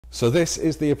So this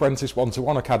is the Apprentice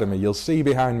 1-to-1 Academy. You'll see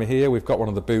behind me here, we've got one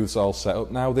of the booths all set up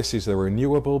now. This is the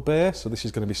renewable bay, so this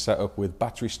is going to be set up with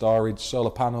battery storage,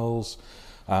 solar panels.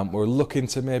 We're looking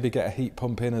to maybe get a heat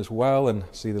pump in as well and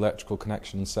see the electrical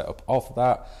connection set up off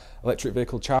that. Electric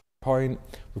vehicle charge point.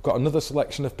 We've got another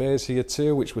selection of bays here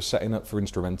too, which we're setting up for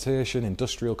instrumentation,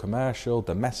 industrial, commercial,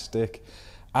 domestic,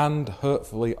 and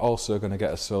hopefully also going to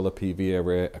get a solar PV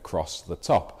array across the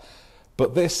top.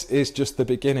 But this is just the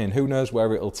beginning. Who knows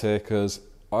where it'll take us?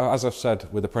 As I've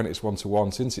said with Apprentice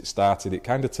 1-to-1, since it started, it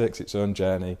kind of takes its own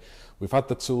journey. We've had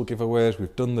the tool giveaways,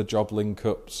 we've done the job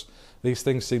link-ups. These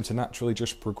things seem to naturally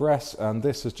just progress, and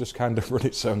this has just kind of run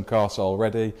its own course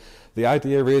already. The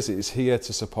idea is it's here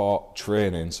to support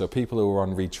training, so people who are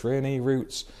on retrainee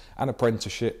routes and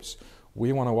apprenticeships,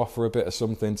 we want to offer a bit of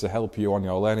something to help you on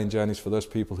your learning journeys for those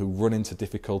people who run into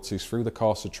difficulties through the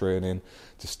course of training,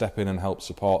 to step in and help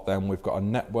support them. We've got a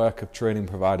network of training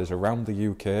providers around the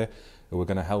UK who are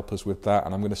going to help us with that,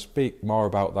 and I'm going to speak more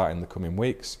about that in the coming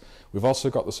weeks. We've also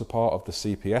got the support of the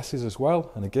CPSs as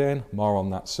well, and again, more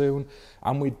on that soon.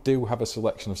 And we do have a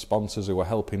selection of sponsors who are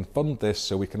helping fund this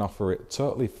so we can offer it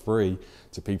totally free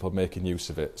to people making use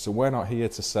of it. So we're not here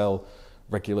to sell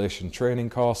regulation training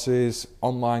courses,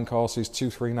 online courses,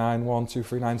 2391,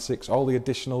 2396, all the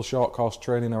additional short course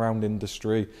training around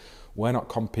industry. We're not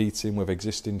competing with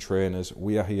existing trainers.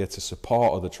 We are here to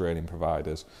support other training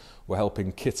providers. We're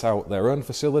helping kit out their own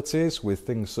facilities with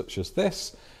things such as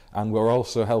this, and we're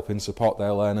also helping support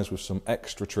their learners with some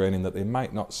extra training that they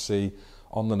might not see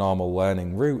on the normal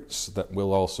learning routes that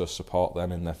will also support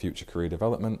them in their future career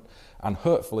development, and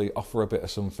hopefully offer a bit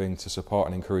of something to support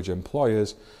and encourage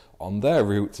employers on their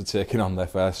route to taking on their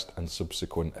first and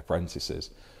subsequent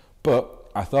apprentices. But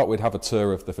I thought we'd have a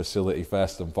tour of the facility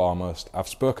first and foremost. I've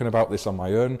spoken about this on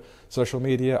my own social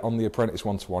media, on the Apprentice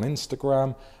 1-to-1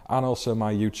 Instagram, and also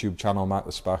my YouTube channel, Mark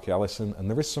the Sparky Allison, and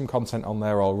there is some content on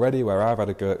there already where I've had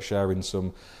a go at sharing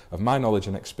some of my knowledge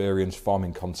and experience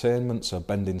forming containment, so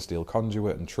bending steel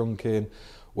conduit and trunking,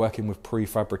 working with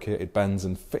prefabricated bends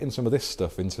and fitting some of this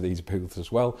stuff into these booths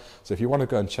as well. So if you want to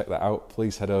go and check that out,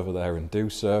 please head over there and do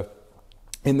so.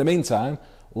 In the meantime,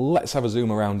 let's have a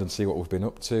zoom around and see what we've been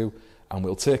up to, and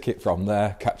we'll take it from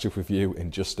there. Catch up with you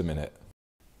in just a minute.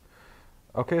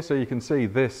 Okay, so you can see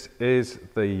this is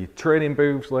the training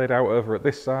booths laid out over at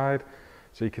this side.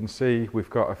 So you can see we've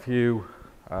got a few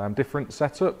different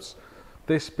setups.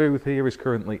 This booth here is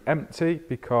currently empty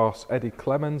because Eddie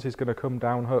Clemens is going to come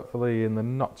down hopefully in the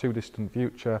not too distant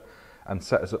future and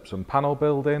set us up some panel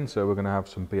building. So we're going to have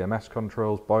some BMS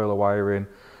controls, boiler wiring,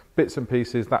 bits and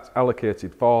pieces. That's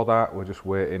allocated for that. We're just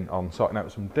waiting on sorting out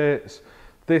some dates.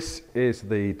 This is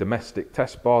the domestic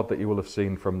test board that you will have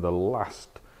seen from the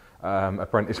last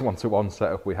Apprentice 1-to-1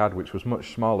 setup we had, which was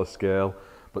much smaller scale,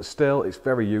 but still it's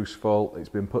very useful. It's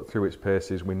been put through its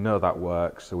paces. We know that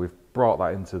works, so we've brought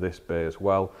that into this bay as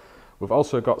well. We've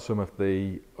also got some of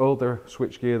the older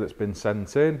switchgear that's been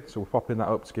sent in, so we're popping that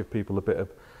up to give people a bit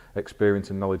of experience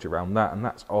and knowledge around that, and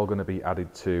that's all going to be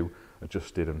added to,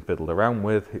 adjusted and fiddled around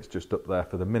with. It's just up there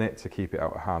for the minute to keep it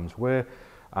out of harm's way.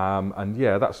 And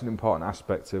yeah, that's an important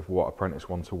aspect of what Apprentice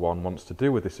 1-to-1 wants to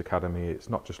do with this academy. It's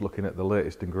not just looking at the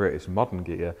latest and greatest modern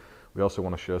gear. We also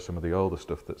want to show some of the older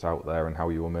stuff that's out there and how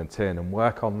you will maintain and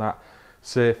work on that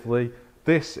safely.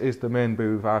 This is the main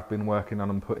booth I've been working on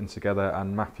and putting together,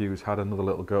 and Matthew's had another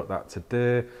little go at that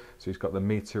today. So he's got the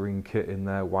metering kit in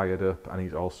there wired up, and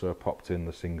he's also popped in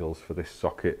the singles for this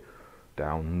socket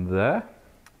down there.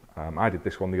 I did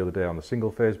this one the other day on the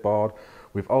single phase board.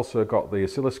 We've also got the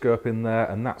oscilloscope in there,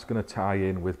 and that's going to tie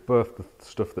in with both the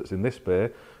stuff that's in this bay.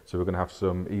 So we're going to have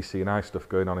some EC&I stuff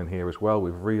going on in here as well,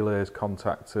 with relays,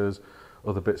 contactors,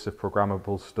 other bits of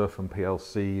programmable stuff and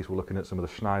PLCs. We're looking at some of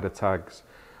the Schneider tags,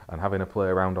 and having a play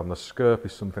around on the scope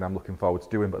is something I'm looking forward to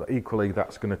doing, but equally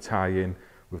that's going to tie in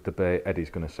with the bay Eddie's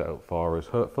going to set up for us,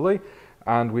 hopefully.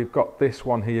 And we've got this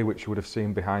one here, which you would have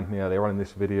seen behind me earlier on in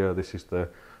this video. This is the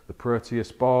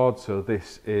Proteus board, so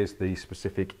this is the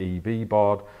specific EV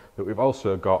board that we've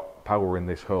also got powering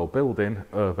this whole building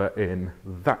over in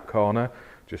that corner,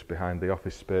 just behind the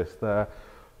office space there.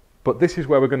 But this is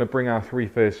where we're going to bring our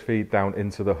three-phase feed down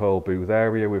into the whole booth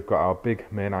area. We've got our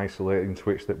big main isolating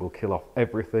switch that will kill off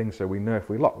everything, so we know if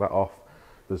we lock that off,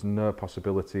 there's no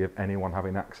possibility of anyone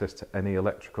having access to any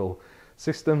electrical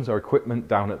systems or equipment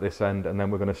down at this end, and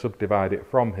then we're going to subdivide it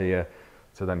from here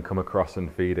to then come across and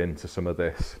feed into some of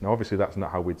this. Now obviously that's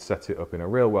not how we'd set it up in a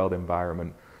real world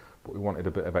environment, but we wanted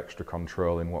a bit of extra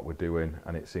control in what we're doing,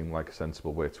 and it seemed like a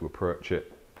sensible way to approach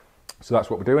it. So that's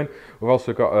what we're doing. We've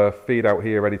also got a feed out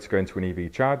here ready to go into an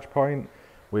EV charge point.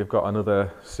 We've got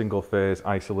another single phase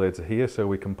isolator here, so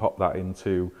we can pop that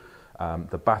into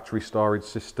the battery storage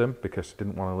system, because I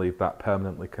didn't want to leave that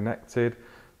permanently connected,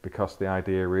 because the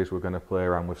idea is we're going to play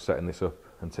around with setting this up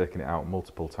and taking it out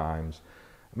multiple times.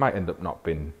 It might end up not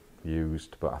being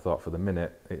used, but I thought for the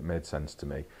minute it made sense to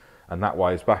me. And that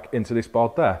wires back into this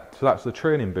board there. So that's the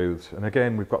training booths. And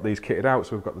again, we've got these kitted out.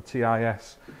 So we've got the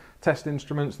TIS test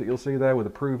instruments that you'll see there with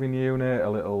a proving unit, a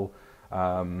little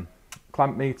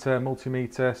clamp meter,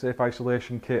 multimeter, safe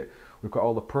isolation kit. We've got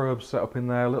all the probes set up in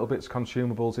there, little bits of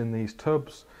consumables in these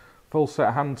tubs, full set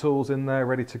of hand tools in there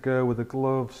ready to go with the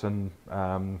gloves and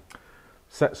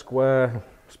set square,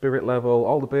 spirit level,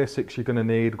 all the basics you're going to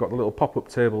need. We've got the little pop-up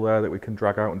table there that we can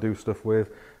drag out and do stuff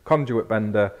with, conduit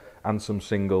bender, and some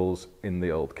singles in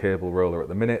the old cable roller at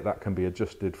the minute that can be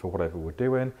adjusted for whatever we're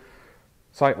doing.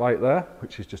 Sight light there,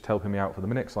 which is just helping me out for the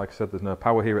minute, 'cause like I said, there's no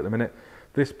power here at the minute.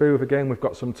 This booth, again, we've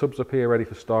got some tubs up here ready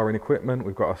for storing equipment.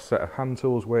 We've got a set of hand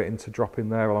tools waiting to drop in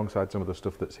there alongside some of the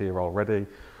stuff that's here already.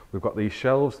 We've got these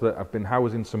shelves that have been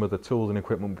housing some of the tools and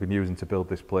equipment we've been using to build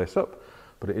this place up,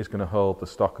 but it is going to hold the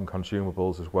stock and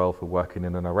consumables as well for working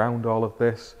in and around all of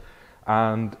this.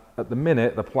 And at the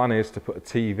minute, the plan is to put a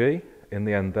TV in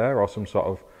the end there, or some sort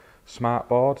of smart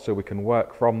board, so we can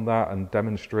work from that and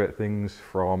demonstrate things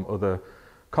from other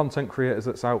content creators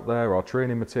that's out there, or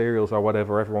training materials or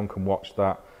whatever. Everyone can watch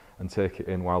that and take it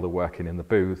in while they're working in the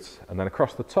booths. And then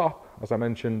across the top, as I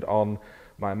mentioned on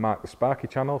my Mark the Sparky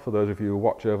channel, for those of you who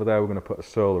watch over there, we're going to put a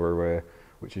solar array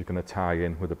which is going to tie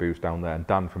in with the booths down there, and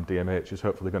Dan from DMH is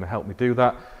hopefully going to help me do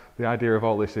that. The idea of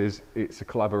all this is it's a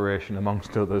collaboration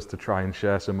amongst others to try and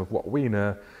share some of what we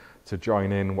know, to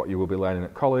join in what you will be learning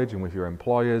at college and with your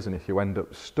employers, and if you end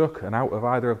up stuck and out of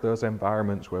either of those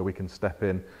environments, where we can step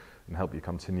in and help you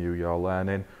continue your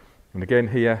learning. And again,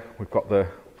 here we've got the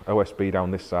OSB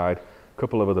down this side, a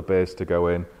couple of other bays to go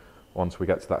in once we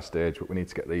get to that stage, but we need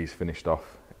to get these finished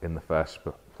off in the first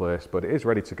place. But it is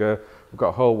ready to go. We've got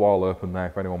a whole wall open there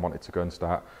if anyone wanted to go and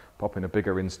start popping a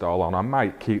bigger install on. I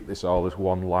might keep this all as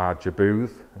one larger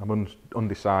booth. I'm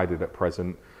undecided at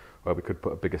present where we could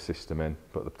put a bigger system in,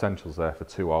 but the potential's there for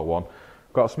 2 or 1.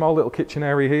 We've got a small little kitchen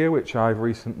area here which I've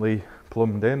recently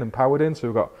plumbed in and powered in, so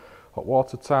we've got hot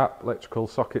water tap, electrical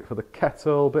socket for the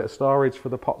kettle, bit of storage for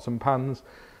the pots and pans.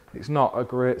 It's not a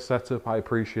great setup, I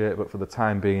appreciate, but for the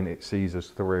time being it sees us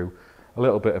through. A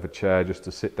little bit of a chair just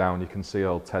to sit down, you can see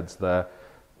old Ted's there.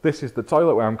 This is the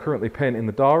toilet where I'm currently painting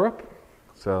the door up,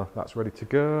 so that's ready to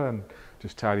go and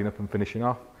just tidying up and finishing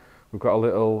off. We've got a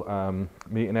little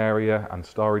meeting area and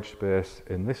storage space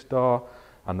in this door,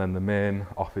 and then the main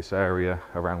office area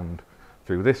around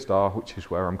through this door, which is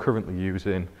where I'm currently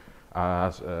using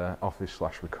as an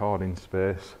office/recording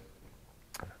space.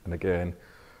 And again,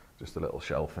 just a little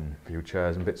shelf and a few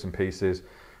chairs and bits and pieces.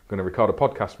 I'm going to record a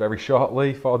podcast very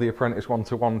shortly for the Apprentice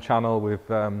 1-to-1 channel with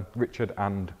Richard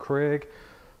and Craig.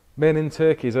 Main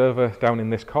intake is over down in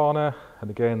this corner, and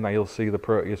again there you'll see the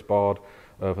Proteus board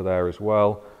over there as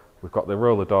well. We've got the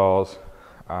roller doors,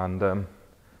 and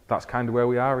that's kind of where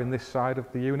we are in this side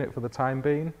of the unit for the time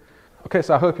being. Okay,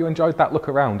 so I hope you enjoyed that look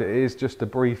around. It is just a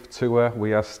brief tour.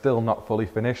 We are still not fully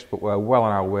finished, but we're well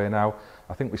on our way now.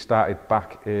 I think we started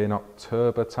back in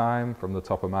October time from the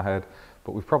top of my head,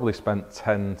 but we've probably spent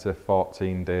 10 to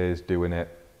 14 days doing it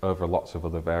over lots of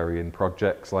other varying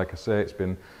projects. Like I say, it's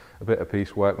been a bit of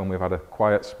piecework when we've had a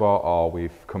quiet spot or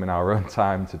we've come in our own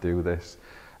time to do this.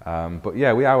 But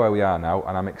yeah, we are where we are now,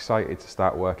 and I'm excited to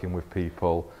start working with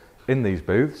people in these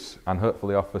booths and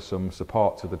hopefully offer some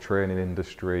support to the training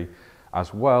industry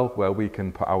as well, where we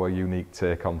can put our unique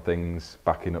take on things,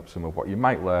 backing up some of what you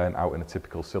might learn out in a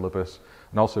typical syllabus,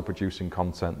 and also producing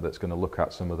content that's going to look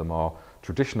at some of the more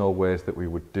traditional ways that we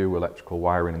would do electrical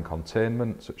wiring and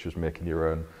containment, such as making your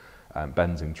own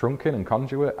benzene trunking and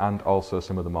conduit, and also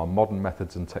some of the more modern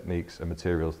methods and techniques and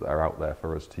materials that are out there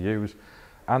for us to use,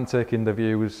 and taking the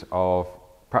views of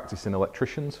practicing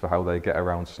electricians for how they get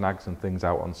around snags and things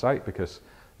out on site, because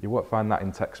you won't find that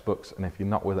in textbooks, and if you're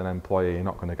not with an employer, you're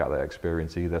not going to get that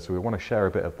experience either. So we want to share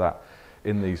a bit of that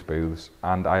in these booths.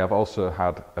 And I have also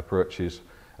had approaches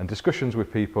and discussions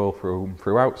with people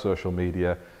throughout social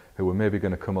media who were maybe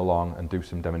going to come along and do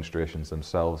some demonstrations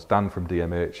themselves. Dan from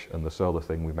DMH and the solar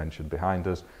thing we mentioned behind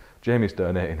us. Jamie's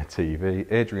donating a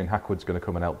TV. Adrian Hackwood's going to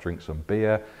come and help drink some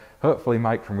beer. Hopefully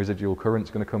Mike from Residual Current's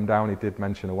going to come down. He did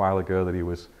mention a while ago that he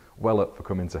was well up for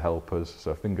coming to help us.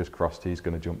 So fingers crossed he's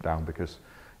going to jump down, because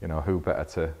you know, who better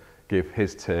to give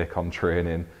his take on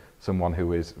training, someone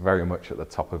who is very much at the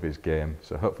top of his game.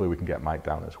 So hopefully we can get Mike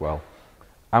down as well.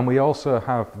 And we also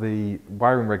have the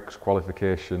wiring regs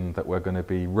qualification that we're going to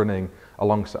be running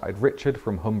alongside Richard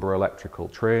from Humber Electrical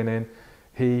Training.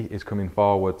 He is coming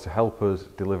forward to help us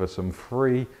deliver some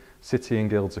free City and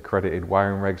Guilds accredited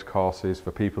wiring regs courses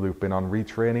for people who've been on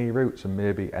retrainee routes and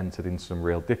maybe entered in some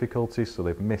real difficulties, so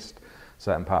they've missed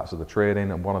certain parts of the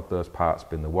training, and one of those parts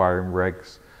been the wiring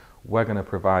regs. We're going to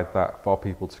provide that for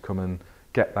people to come and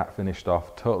get that finished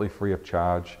off totally free of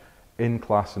charge, in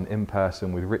class and in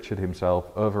person with Richard himself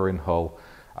over in Hull.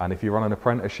 And if you're on an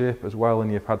apprenticeship as well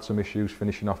and you've had some issues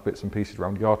finishing off bits and pieces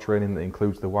around your training that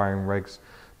includes the wiring regs,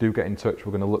 do get in touch.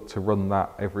 We're going to look to run that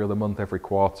every other month, every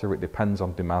quarter. It depends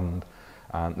on demand.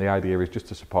 And the idea is just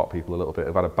to support people a little bit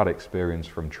who've had a bad experience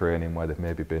from training where they've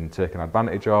maybe been taken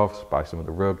advantage of by some of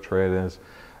the rogue trainers,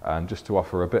 and just to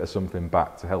offer a bit of something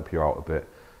back to help you out a bit.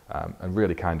 And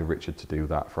really kind of Richard to do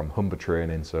that from Humber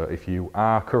Training. So if you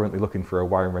are currently looking for a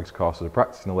wiring regs course as a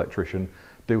practicing electrician,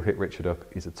 do hit Richard up.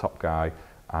 He's a top guy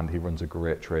and he runs a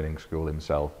great training school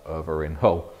himself over in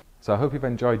Hull. So I hope you've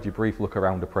enjoyed your brief look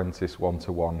around Apprentice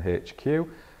 1-to-1 HQ.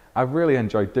 I've really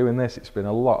enjoyed doing this. It's been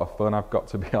a lot of fun, I've got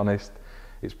to be honest.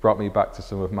 It's brought me back to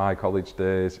some of my college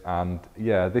days, and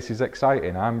yeah, this is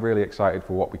exciting. I'm really excited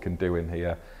for what we can do in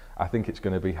here. I think it's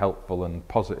going to be helpful and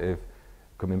positive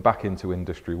coming back into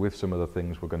industry with some of the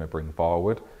things we're going to bring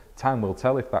forward. Time will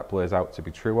tell if that plays out to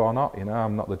be true or not. You know,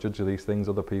 I'm not the judge of these things,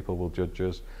 other people will judge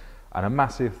us. And a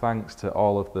massive thanks to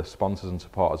all of the sponsors and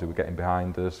supporters who are getting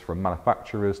behind us, from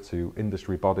manufacturers to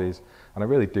industry bodies. And I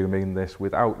really do mean this.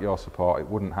 Without your support, it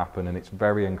wouldn't happen. And it's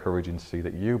very encouraging to see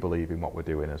that you believe in what we're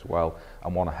doing as well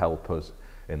and want to help us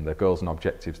in the goals and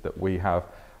objectives that we have.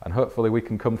 And hopefully we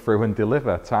can come through and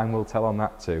deliver. Time will tell on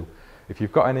that too. If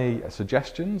you've got any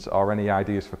suggestions or any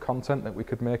ideas for content that we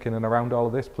could make in and around all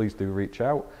of this, please do reach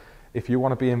out. If you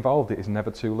want to be involved, it is never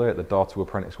too late. The door to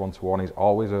Apprentice 1-to-1 is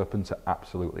always open to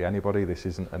absolutely anybody. This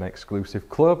isn't an exclusive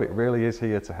club. It really is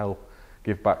here to help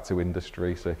give back to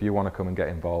industry. So if you want to come and get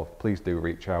involved, please do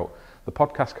reach out. The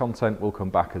podcast content will come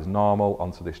back as normal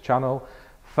onto this channel.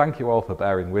 Thank you all for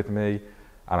bearing with me,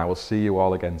 and I will see you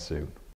all again soon.